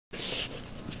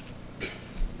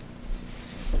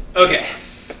Okay,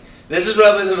 this is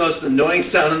probably the most annoying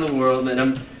sound in the world, and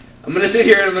I'm gonna sit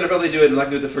here and I'm gonna probably do it. I'm not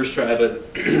gonna do it the first try, but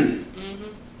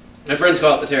my friends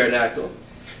call it the pterodactyl.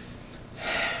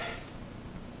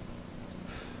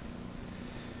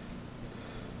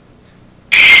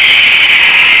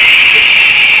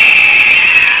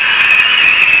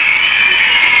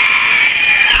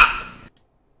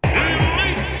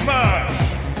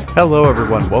 Hello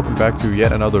everyone, welcome back to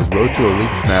yet another Road to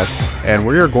Elite Smash, and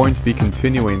we are going to be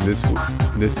continuing this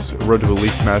Road to Elite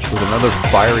Smash with another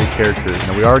fiery character.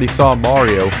 Now we already saw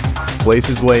Mario blaze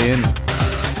his way in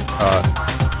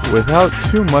without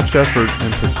too much effort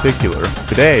in particular.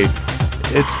 Today,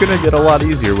 it's going to get a lot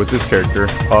easier with this character.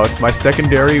 It's my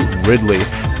secondary, Ridley,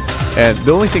 and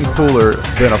the only thing cooler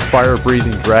than a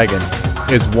fire-breathing dragon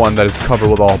is one that is covered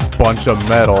with a bunch of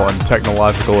metal and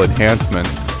technological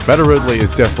enhancements. Meta Ridley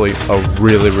is definitely a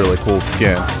really cool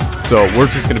skin, so we're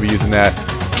just going to be using that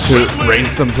to rain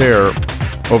some terror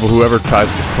over whoever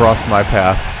tries to cross my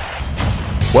path.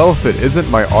 Well, if it isn't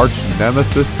my arch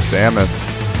nemesis, Samus.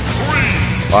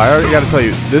 I already got to tell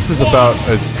you, this is about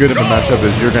as good of a matchup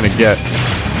as you're going to get.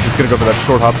 Just going to go for that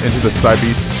short hop into the side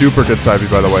B. Super good side B,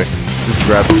 by the way. Just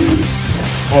grab it.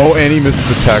 Oh, and he misses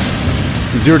the tech.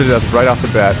 0 to death right off the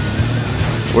bat.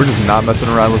 We're just not messing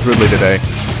around with Ridley today.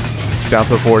 Down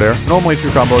throw forward air. Normally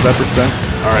true combo at that percent.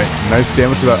 Alright, nice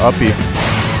damage to that up B.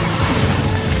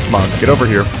 Come on, get over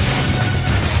here.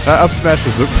 That up smash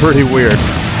was pretty weird.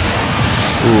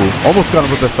 Ooh, almost got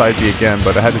him with the side B again,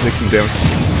 but I had to take some damage.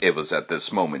 It was at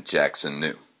this moment Jackson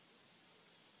knew.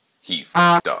 He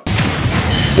f***ed up.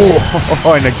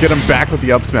 Oh, and I get him back with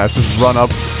the up smash. Just run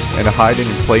up and hiding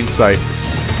in plain sight.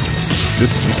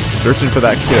 Just searching for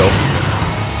that kill.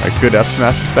 A good F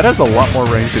smash. That has a lot more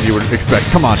range than you would expect.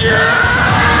 Come on.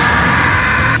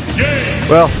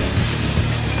 Well,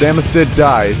 Samus did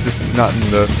die. It's just not in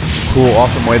the cool,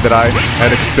 awesome way that I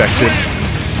had expected.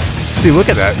 See, look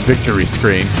at that victory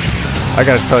screen. I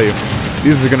gotta tell you,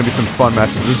 these are gonna be some fun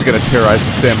matches. We're just gonna terrorize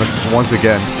the Samus once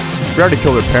again. We already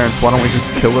killed her parents. Why don't we just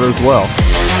kill her as well?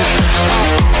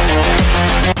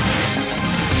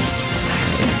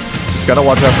 Gotta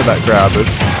watch out for that grab. It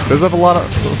does have a lot of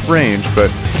range, but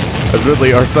as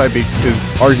Ridley, our side B is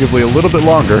arguably a little bit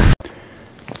longer.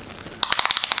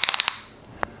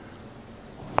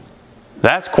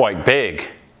 That's quite big.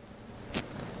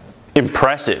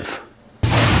 Impressive.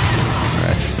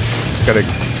 Alright. Just gotta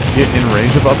get in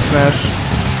range of up smash.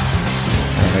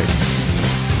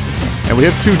 Alright. And we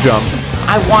have 2 jumps.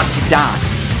 I want to die.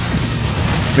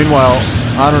 Meanwhile,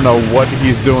 I don't know what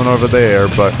he's doing over there,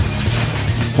 but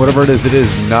whatever it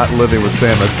is not living with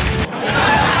Samus.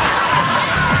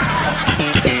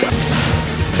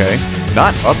 Okay,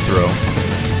 not up throw.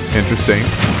 Interesting.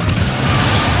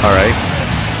 Alright.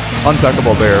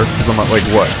 Untuckable there, because I'm at like,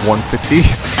 what, 160?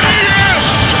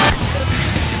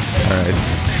 Alright.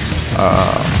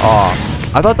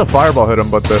 I thought the fireball hit him,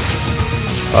 but the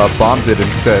bomb did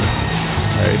instead.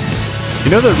 Alright.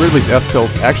 You know that Ridley's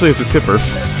F-tilt actually is a tipper,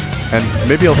 and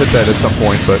maybe I'll hit that at some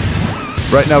point, but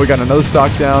right now we got another stock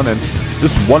down, and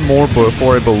just one more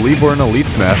before I believe we're in Elite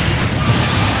Smash.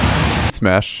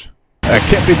 Smash. I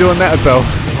can't be doing that though.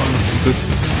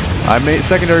 I made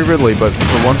secondary Ridley, but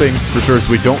for one thing for sure is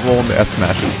we don't roll into F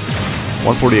smashes.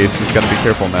 148, just gotta be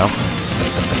careful now.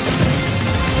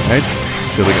 Right,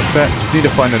 really good set. Just need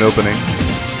to find an opening.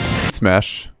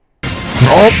 Smash.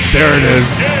 Oh, there it is.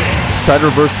 Try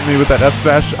to reverse me with that F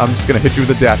smash. I'm just gonna hit you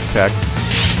with a dash attack.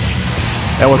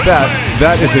 And with that,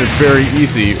 that is a very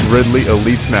easy Ridley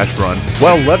Elite Smash run.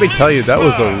 Well, let me tell you, that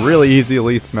was a really easy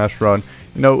Elite Smash run.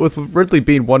 You know, with Ridley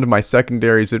being one of my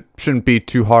secondaries, it shouldn't be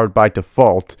too hard by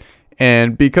default.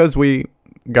 And because we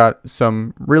got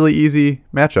some really easy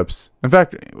matchups. In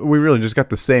fact, we really just got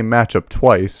the same matchup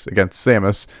twice against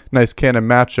Samus. Nice canon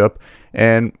matchup.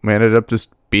 And we ended up just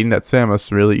beating that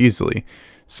Samus really easily.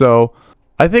 So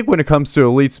I think when it comes to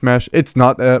Elite Smash, it's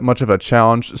not that much of a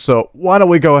challenge, so why don't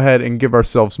we go ahead and give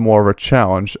ourselves more of a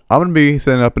challenge. I'm going to be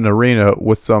setting up an arena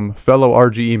with some fellow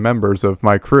RGE members of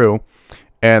my crew,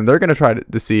 and they're going to try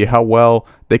to see how well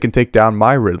they can take down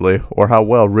my Ridley, or how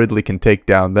well Ridley can take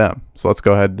down them. So let's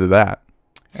go ahead and do that.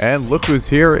 And look who's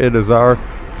here, it is our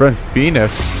friend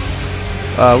Phoenix.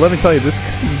 Let me tell you, this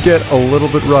can get a little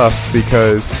bit rough,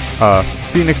 because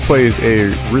Phoenix plays a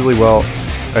really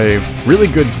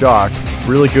good Doc,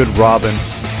 really good Robin,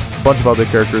 a bunch of other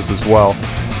characters as well,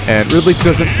 and Ridley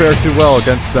doesn't fare too well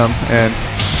against them, and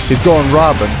he's going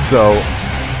Robin, so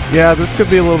yeah, this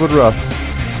could be a little bit rough.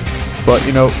 But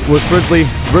you know, with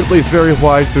Ridley's very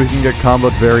wide, so he can get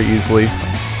comboed very easily.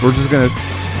 We're just gonna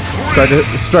try to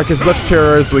strike as much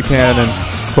terror as we can, and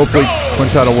hopefully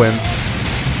clinch out a win.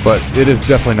 but it is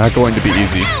definitely not going to be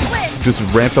easy. Just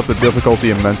ramped up the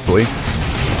difficulty immensely.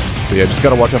 So yeah, just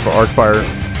gotta watch out for Arc Fire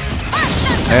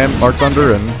and Arc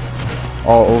Thunder and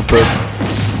all of the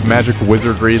magic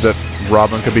wizardry that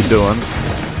Robin could be doing.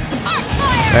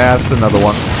 That's another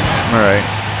one. Alright.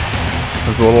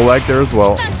 There's a little lag there as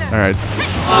well. Alright.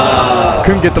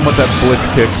 Couldn't get them with that blitz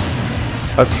kick.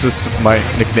 That's just my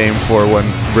nickname for when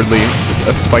Ridley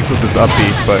just spikes with his up B,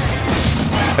 but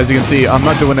as you can see, I'm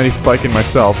not doing any spiking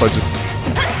myself.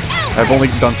 I've only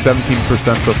done 17%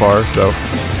 so far, so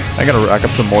I gotta rack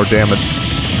up some more damage.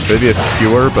 Maybe a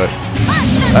skewer, but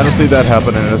I don't see that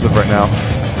happening as of right now.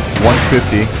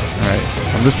 150. Alright.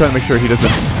 I'm just trying to make sure he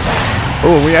doesn't...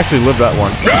 Oh, we actually lived that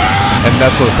one. And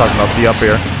that's what I was talking about, the up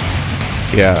air.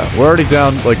 Yeah, we're already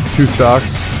down like 2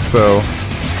 stocks, so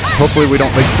hopefully we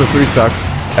don't make this a 3 stock.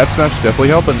 F smash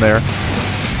definitely helping there.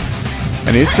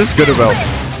 And he's just good about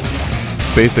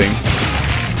spacing.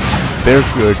 There's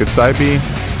a good side B.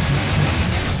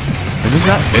 I'm just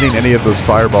not hitting any of those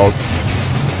fireballs.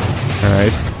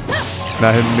 Alright.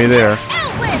 Not hitting me there.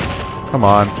 Come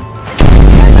on.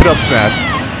 Good up smash.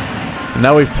 And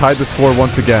now we've tied the score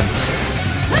once again.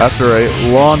 After a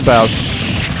long bout.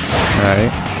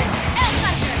 Alright.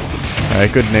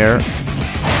 Alright, good nair.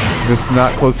 Just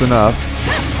not close enough.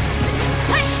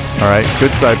 Alright,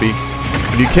 good side B.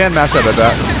 But you can mash out of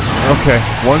that. Okay,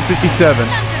 157.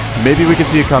 Maybe we can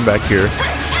see a comeback here.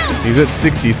 He's at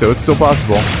 60, so it's still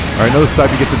possible. Alright, another side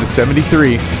B gets into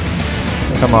 73.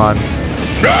 Come on.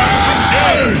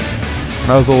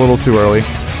 That was a little too early.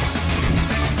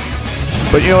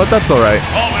 But you know what, that's alright.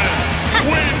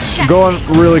 Going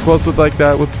really close with like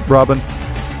that with Robin.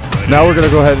 Now we're going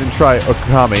to go ahead and try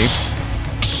Okami.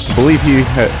 I believe he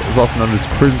is also known as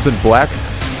Crimson Black.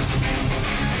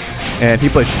 And he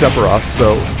plays Sephiroth,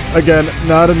 so again,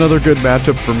 not another good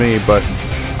matchup for me, but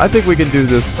I think we can do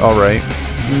this alright.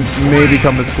 Maybe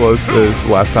come as close as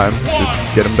last time.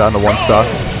 Just get him down to 1 stock.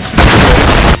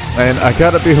 And I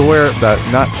gotta be aware that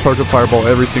not charge a fireball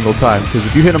every single time, because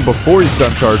if you hit him before he's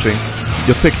done charging,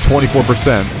 you'll take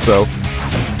 24%, so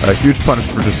a huge punish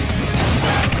for just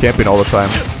camping all the time.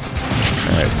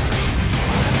 Alright.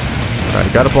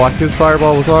 Alright, gotta block his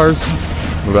fireball with ours.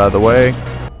 Move out of the way.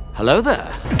 Hello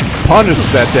there. Punish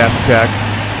that dash attack.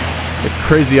 The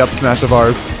crazy up smash of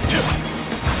ours.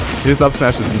 His up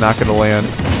smash is not gonna land.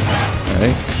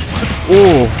 Alright.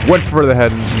 Ooh, went for the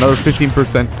head. Another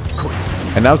 15%.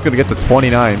 And now it's gonna get to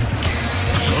 29.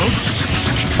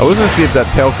 I was gonna see if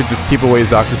that tail could just keep away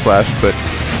his Octa Slash, but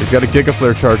he's got a Giga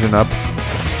Flare charging up.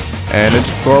 And it's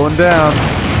slowing down.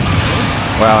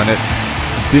 Wow, and it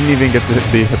didn't even get to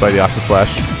be hit by the Octa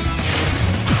Slash.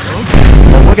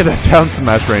 Oh, look at that down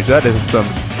smash range. That is some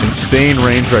insane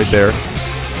range right there.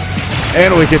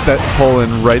 And we get that pull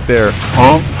in right there.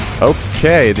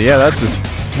 Okay, yeah, that just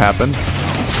happened.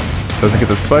 Doesn't get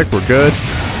the spike, we're good.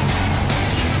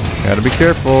 Gotta be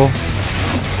careful.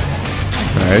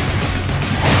 Alright.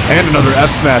 And another F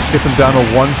smash gets him down to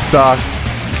 1 stock.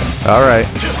 Alright.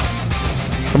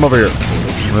 Come over here.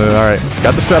 Alright.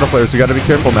 Got the Shadow Flares, we gotta be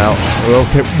careful now.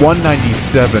 Okay,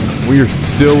 197. We are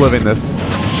still living this.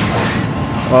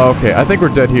 Okay, I think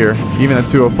we're dead here, even at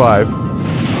 205.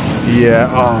 Yeah,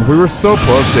 oh, we were so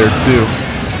close there too.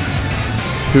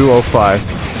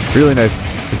 205. Really nice.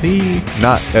 Is he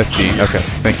not SD? Okay,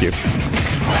 thank you.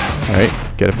 Alright,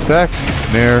 get a attack.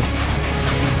 Nair.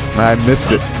 I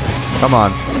missed it. Come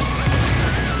on.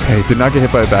 Okay, did not get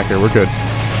hit by a back air. We're good.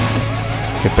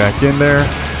 Get back in there.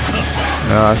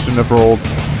 No, I shouldn't have rolled.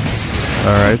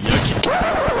 Alright.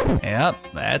 Yep,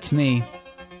 that's me.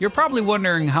 You're probably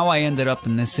wondering how I ended up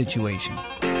in this situation.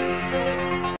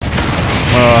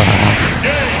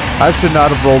 I should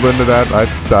not have rolled into that. I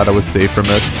thought I was safe from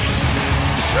it.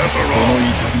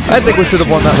 I think we should have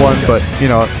won that one, but, you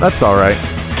know, that's alright.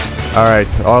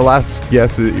 Alright, our last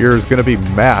guess here is going to be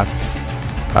Matt.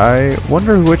 I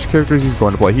wonder which characters he's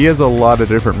going to play. He has a lot of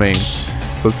different mains.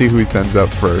 So let's see who he sends out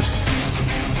first.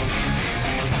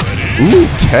 Ooh,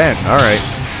 Ken. Alright.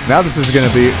 Now this is going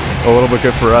to be a little bit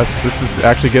good for us. This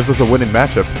actually gives us a winning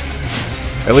matchup.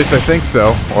 At least I think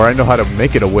so. Or I know how to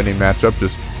make it a winning matchup.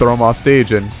 Just throw him off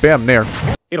stage and bam, nair.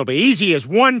 It'll be easy as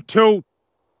 1, 2...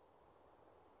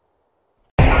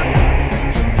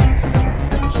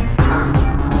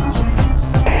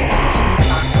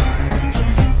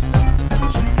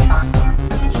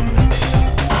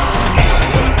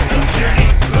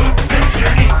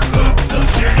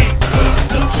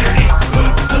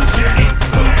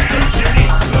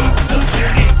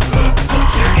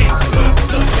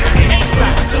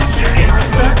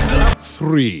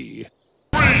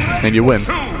 And you win.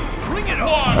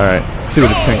 Alright, see what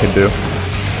this Ken can do.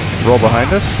 Roll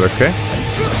behind us, okay.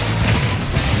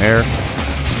 air.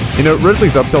 You know,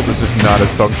 Ridley's up tilt is just not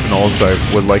as functional as I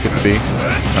would like it to be.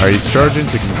 Alright, he's charging,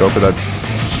 so you can go for that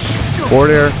forward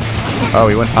air. Oh,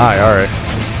 he went high, alright.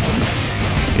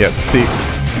 Yep, see.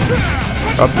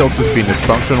 Up tilt just being as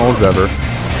functional as ever.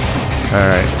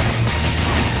 Alright.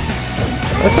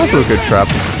 That's also a good trap.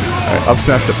 Alright, up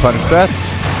smash to punish that.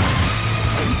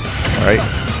 Alright,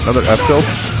 another up tilt.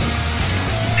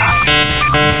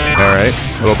 Alright,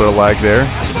 a little bit of lag there.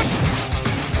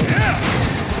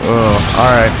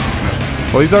 Alright.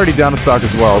 Well, he's already down to stock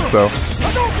as well, so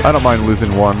I don't mind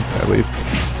losing one, at least.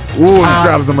 Ooh, he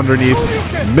grabs him underneath.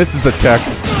 Misses the tech.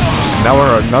 Now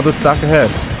we're another stock ahead.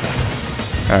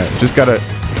 Alright, just gotta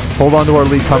hold on to our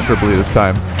lead comfortably this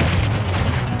time.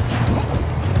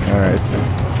 Alright.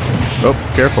 Oh,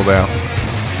 careful now.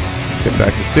 Get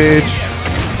back to stage.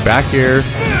 Back air.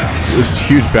 This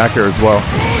huge back air as well.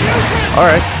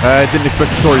 Alright, I didn't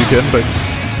expect a Shoryuken, but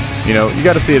you know, you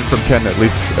gotta see it from Ken at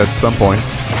least at some points.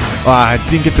 I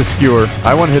didn't get the skewer.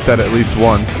 I want to hit that at least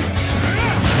once.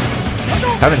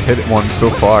 Haven't hit it once so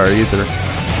far either.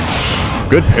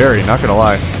 Good parry, not gonna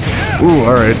lie. Ooh,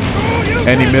 alright.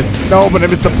 And he missed. No, but I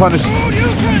missed the punish.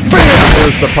 Bam!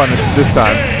 There's the punish this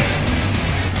time.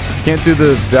 Can't do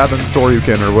the Zab and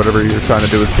Shoryuken or whatever you're trying to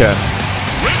do with Ken.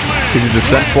 Because you just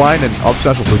sent flying and up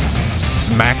smash will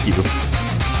smack you.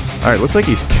 Alright, looks like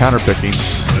he's counterpicking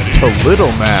to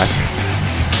Little Mac.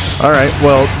 Alright,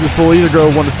 well, this will either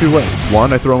go one of two ways.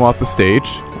 One, I throw him off the stage,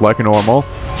 like normal.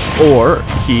 Or,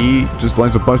 he just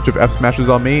lands a bunch of F smashes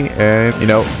on me, and, you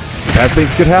know, bad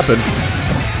things could happen.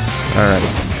 Alright.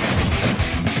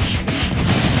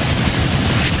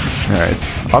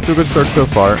 Alright, off to a good start so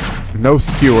far. No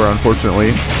skewer,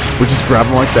 unfortunately. We just grab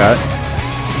him like that.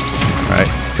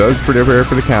 Alright, does prepare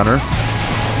for the counter.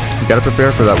 You gotta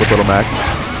prepare for that with Little Mac.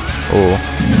 Oh,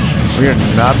 we are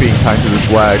not being kind to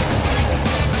this lag.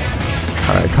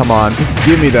 Alright, come on, just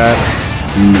give me that.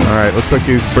 Alright, looks like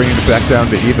he's bringing it back down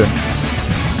to even.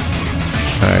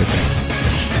 Alright.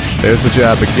 There's the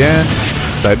jab again.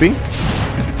 Side B.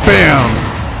 Bam!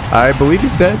 I believe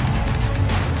he's dead.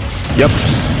 Yep,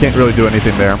 can't really do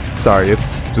anything there. Sorry,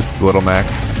 it's just Little Mac.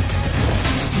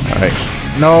 Alright.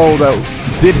 No, that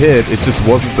did hit, it just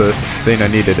wasn't the thing I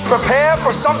needed. Prepare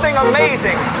for something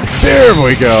amazing! There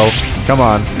we go! Come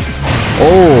on.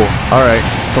 Oh, alright.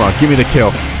 Come on, give me the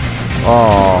kill.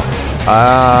 Oh,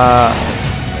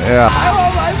 yeah. I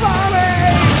want my mommy!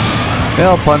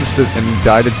 Yeah, I punished it and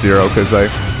died at 0 because I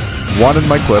wanted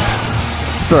my clip.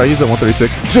 It's alright, he's at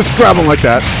 136. Just grab him like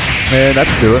that. And that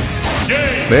should do it.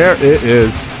 There it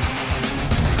is.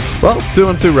 Well,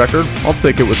 2-2 record. I'll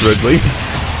take it with Ridley.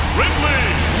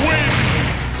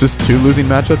 Just 2 losing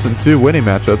matchups and 2 winning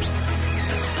matchups.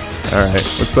 Alright,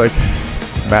 looks like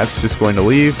Matt's just going to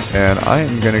leave, and I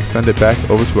am going to send it back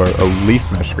over to our Elite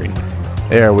Smash screen.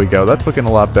 There we go. That's looking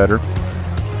a lot better.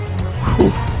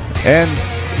 Whew. And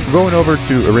going over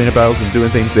to Arena Battles and doing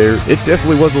things there, it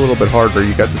definitely was a little bit harder.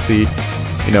 You got to see,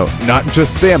 you know, not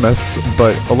just Samus,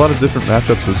 but a lot of different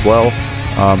matchups as well.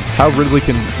 How Ridley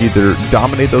can either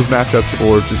dominate those matchups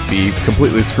or just be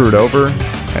completely screwed over.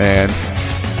 And,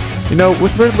 you know,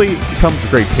 with Ridley comes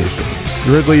great patience.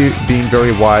 Ridley being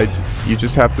very wide, you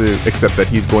just have to accept that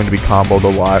he's going to be comboed a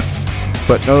lot,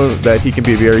 but know that he can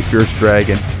be a very fierce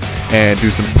dragon and do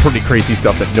some pretty crazy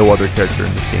stuff that no other character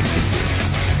in this game can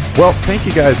do. Well, thank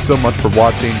you guys so much for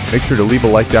watching. Make sure to leave a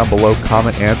like down below,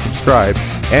 comment, and subscribe,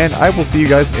 and I will see you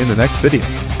guys in the next video.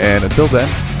 And until then,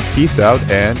 peace out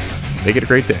and make it a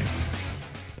great day.